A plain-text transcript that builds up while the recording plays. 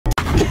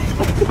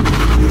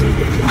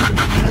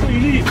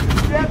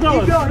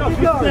keep going,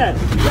 keep going.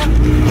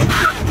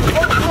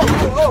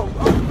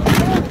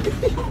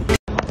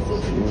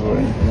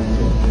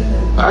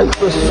 Ay,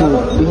 pues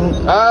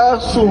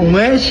su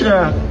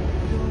mecha.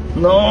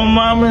 No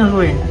mames,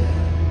 güey.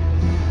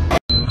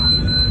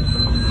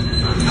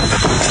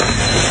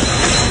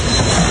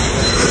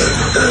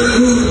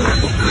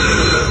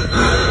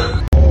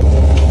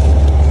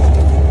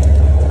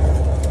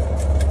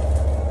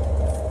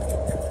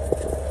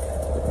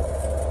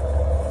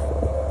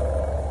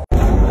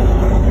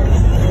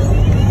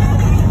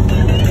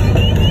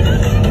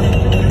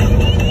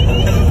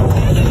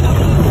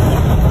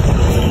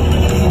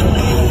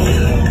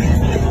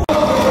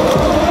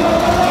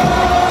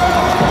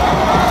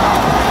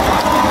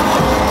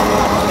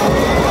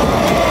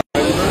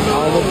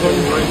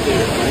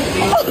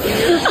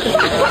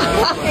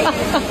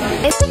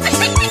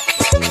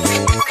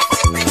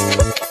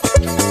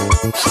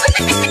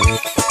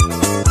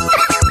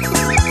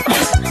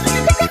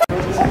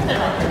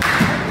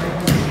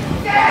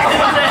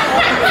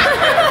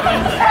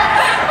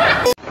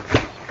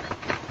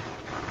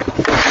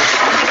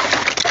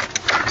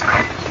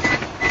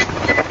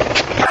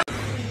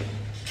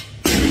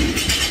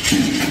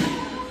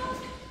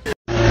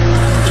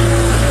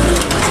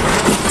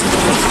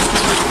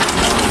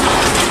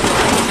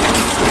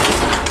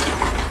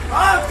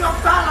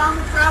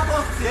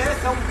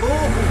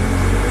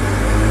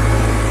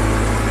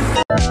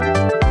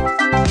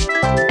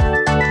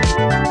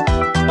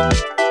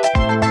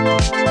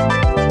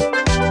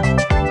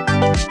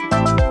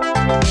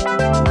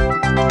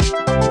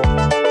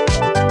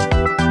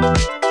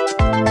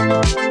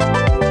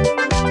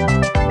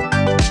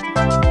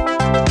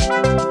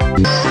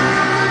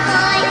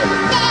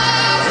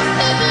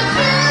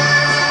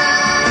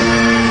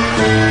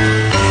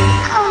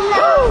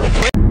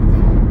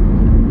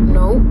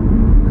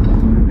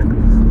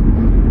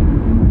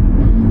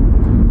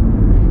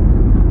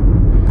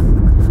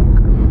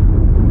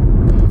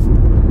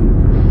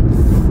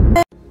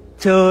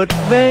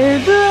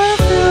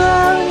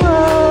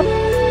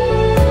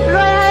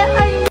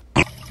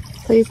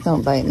 Please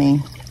don't bite me.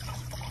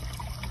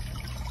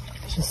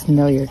 Just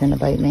know you're gonna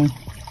bite me.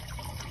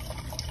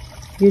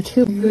 You're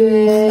too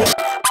big.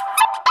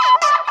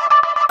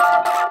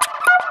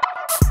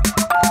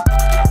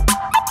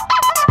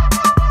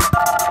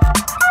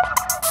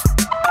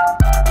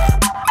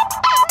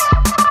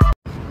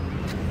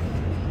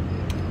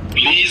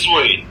 Please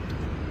wait.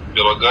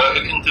 برجاء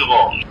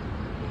الانتظار.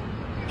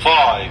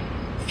 5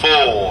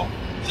 4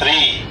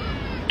 3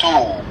 2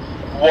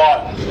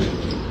 1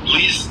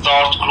 Please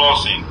start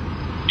crossing.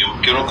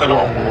 يمكنك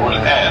العبور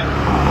الآن.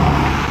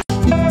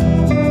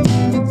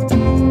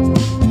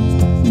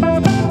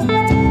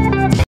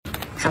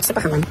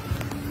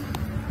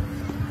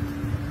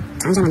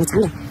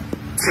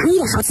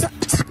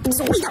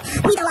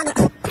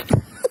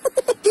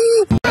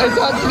 It's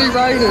actually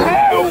raining.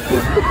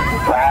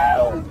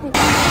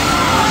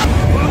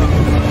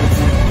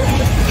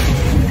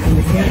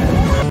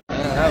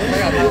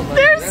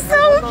 They're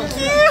so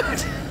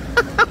cute.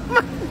 Oh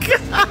my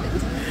God.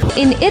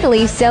 In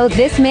Italy, so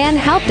this man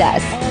helped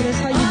us. Oh, that's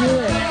how you do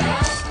it.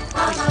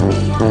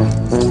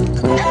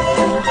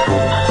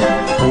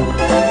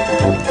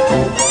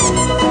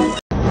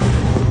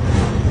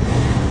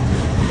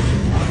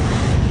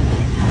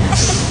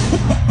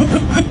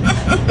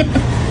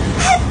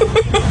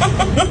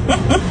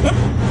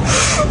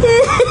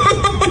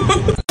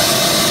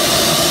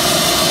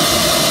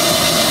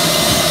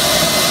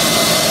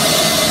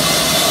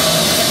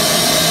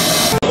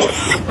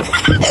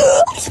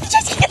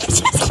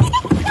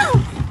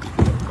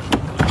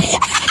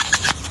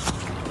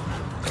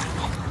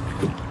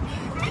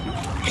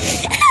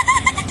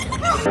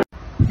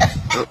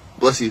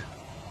 Bless you.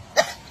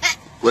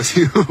 Bless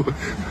you.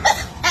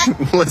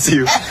 Bless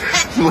you.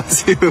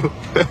 Bless you.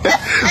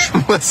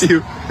 Bless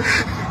you.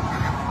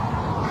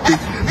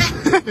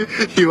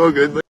 You all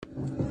good? Look,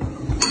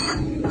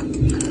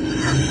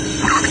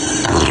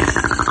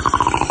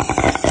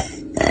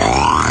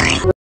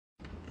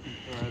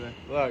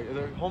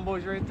 the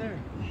homeboy's right there.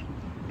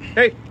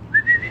 Hey!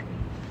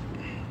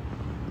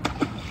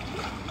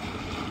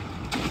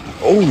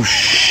 Oh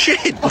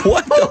shit!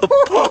 What the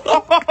fuck?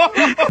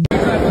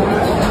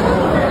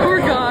 Poor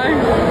guy.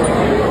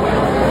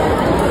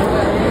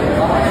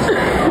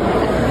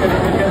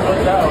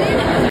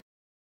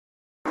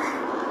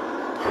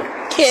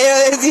 Quiero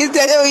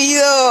decirte al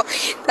oído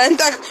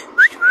tanta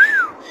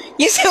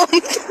y ese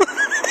momento.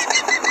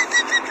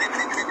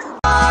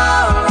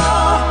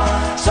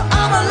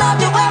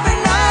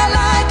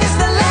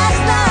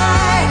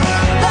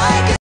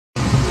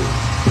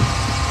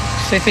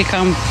 So if we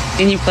come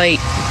in your plate.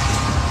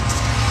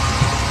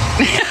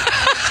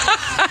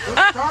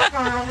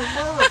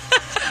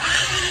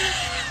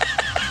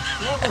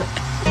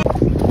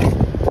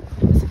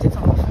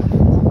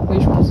 Oui,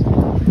 je pense.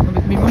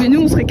 Mais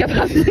nous, on serait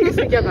capable. On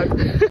serait capable.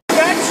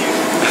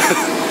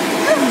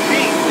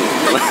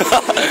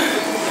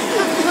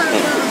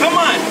 Come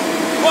on!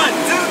 1,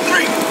 2,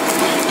 3,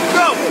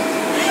 go!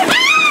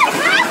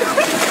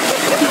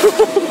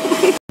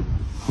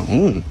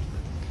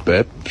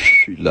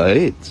 Pepsi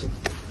Light.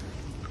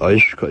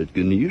 Eiskalt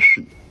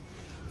genießen.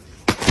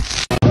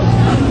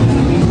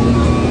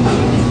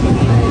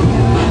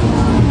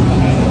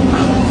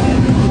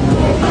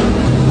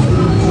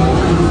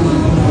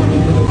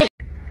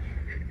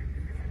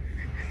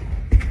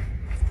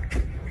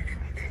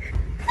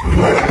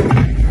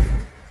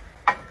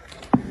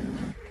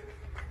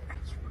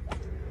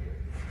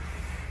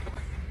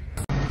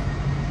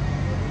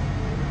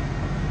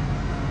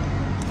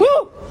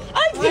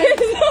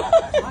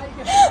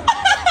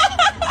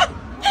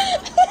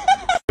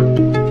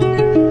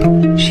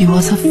 She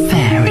was a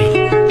fairy.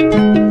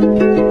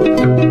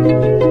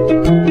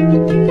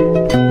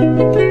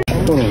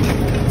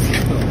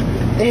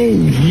 Hey,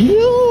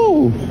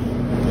 yo!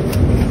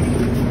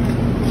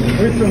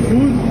 Here's some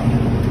food.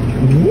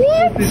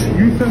 What?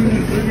 You send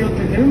this video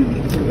to him?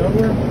 Is that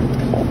where?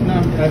 No.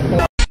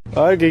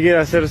 A ver qué quiere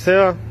hacer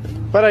Seba.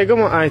 Para ahí,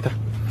 ¿cómo? Ahí está.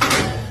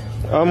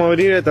 Vamos a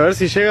abrir esto, a ver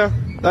si llega.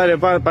 Dale,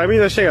 para mí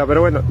no llega,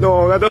 pero bueno.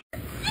 No, gato.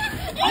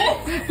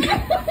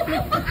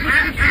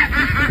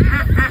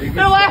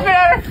 They're laughing at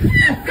her.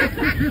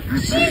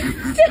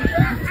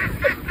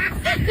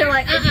 They're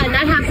like,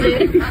 not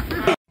happening.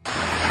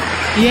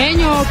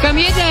 Jenio, kam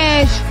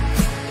jedziesz?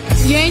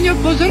 Jenio,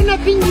 pozor na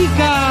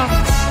pindika.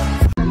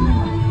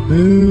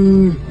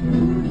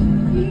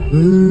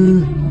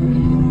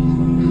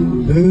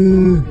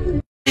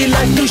 We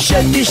like to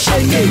shake it,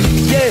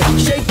 yeah,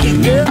 shake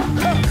it, girl.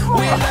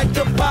 We like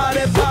to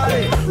party,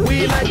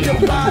 we like to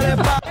party.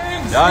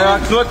 Ja,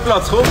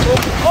 Knurrplatz, hoch.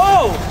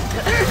 Oh!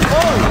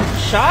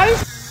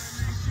 Scheiße!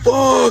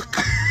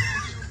 Fuck!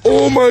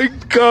 Oh my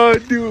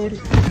god, dude!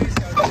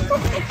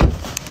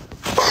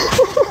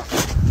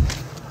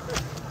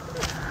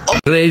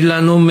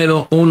 Regla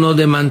número 1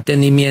 de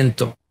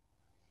mantenimiento.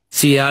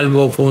 Si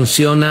algo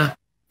funciona,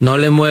 no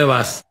le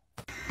muevas.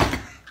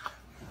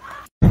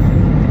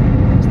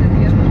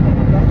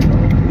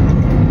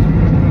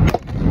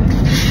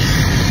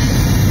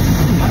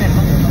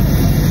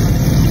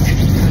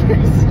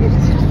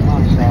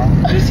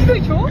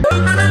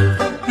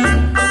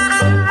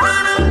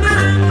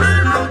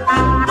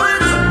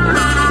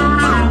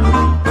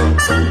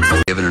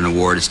 Given an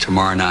award is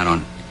tomorrow night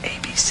on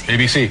ABC.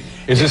 ABC.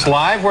 Is this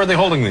live? Where are they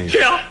holding these?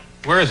 Yeah.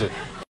 Where is it?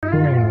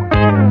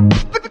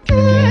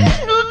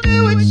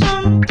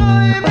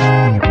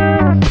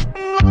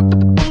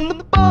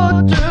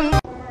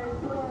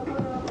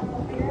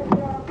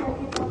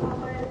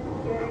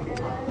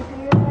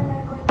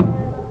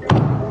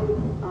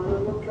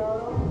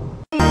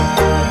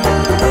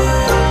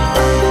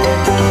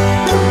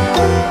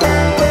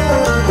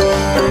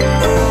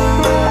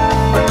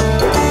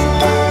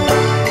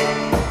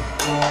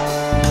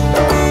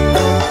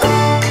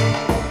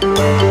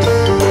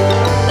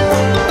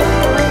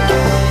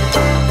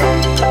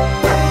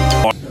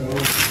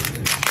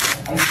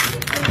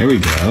 There we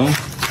go.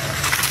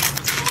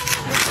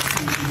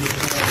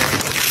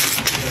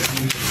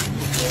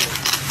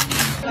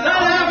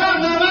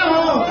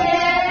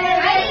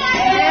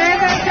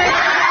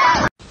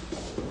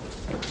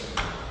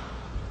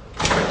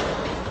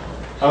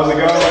 How's it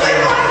going?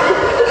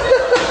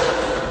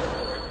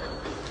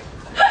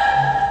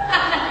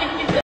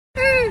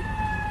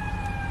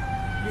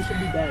 You should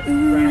be dead.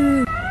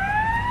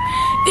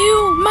 Ew,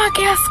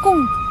 maquiasco.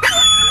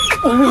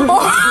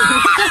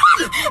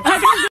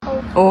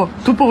 О,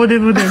 тупо в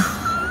один в один.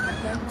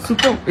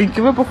 Супер.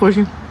 Які ви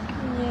похожі?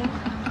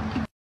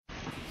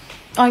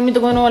 Ay, me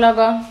tocó no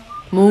acá.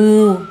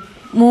 Mu,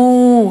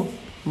 mu,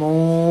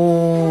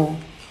 mu,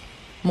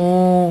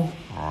 mu.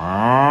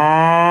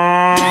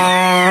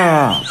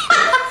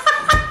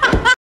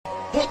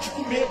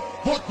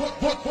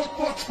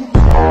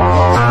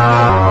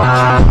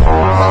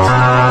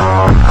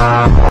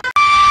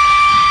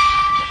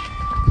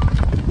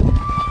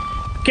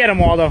 Get him,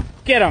 Waldo.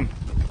 Get him.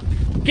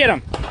 Get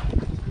him.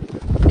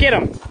 Get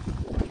him.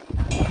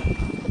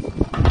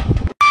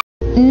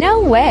 No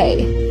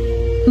way.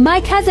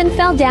 My cousin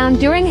fell down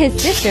during his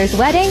sister's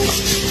wedding.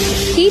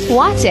 Keep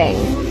watching.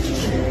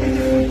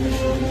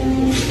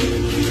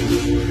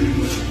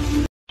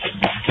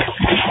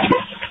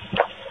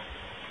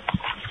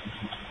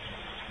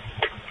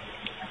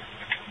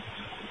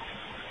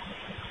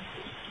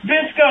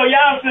 Bisco,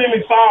 y'all see me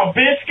fall.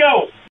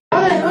 Bisco.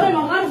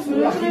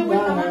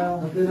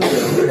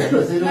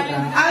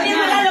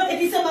 Lo que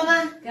dice mamá.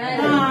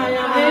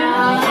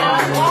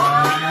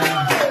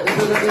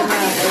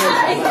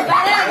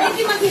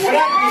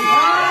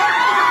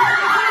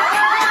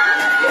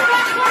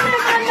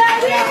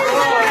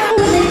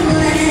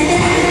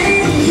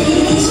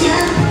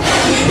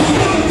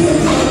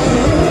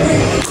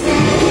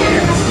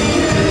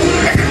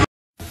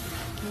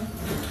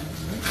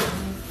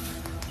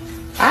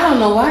 I don't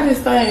know why this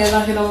thing is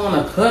like it don't want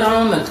to cut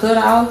on and cut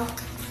off.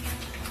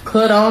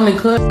 Cut on and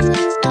cut.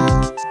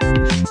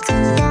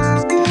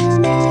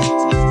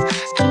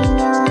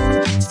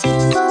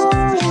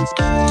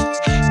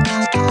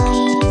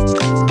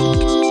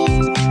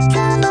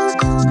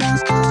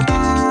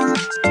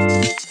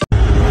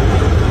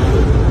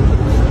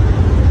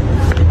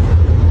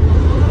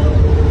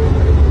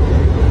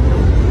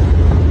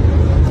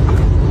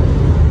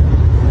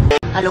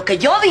 que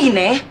yo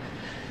vine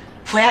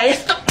fue a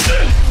esto.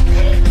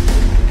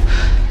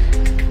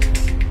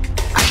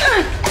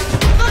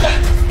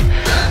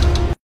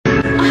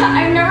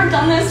 I've never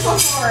done this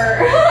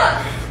before.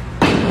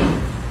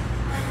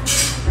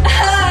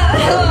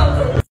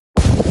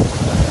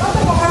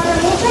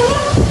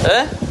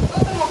 ¿Eh?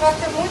 ¿No te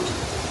mojaste mucho?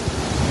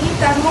 Sí,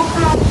 estás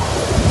mojado.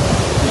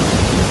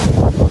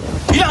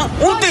 Mira,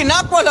 un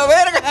tinaco a la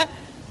verga.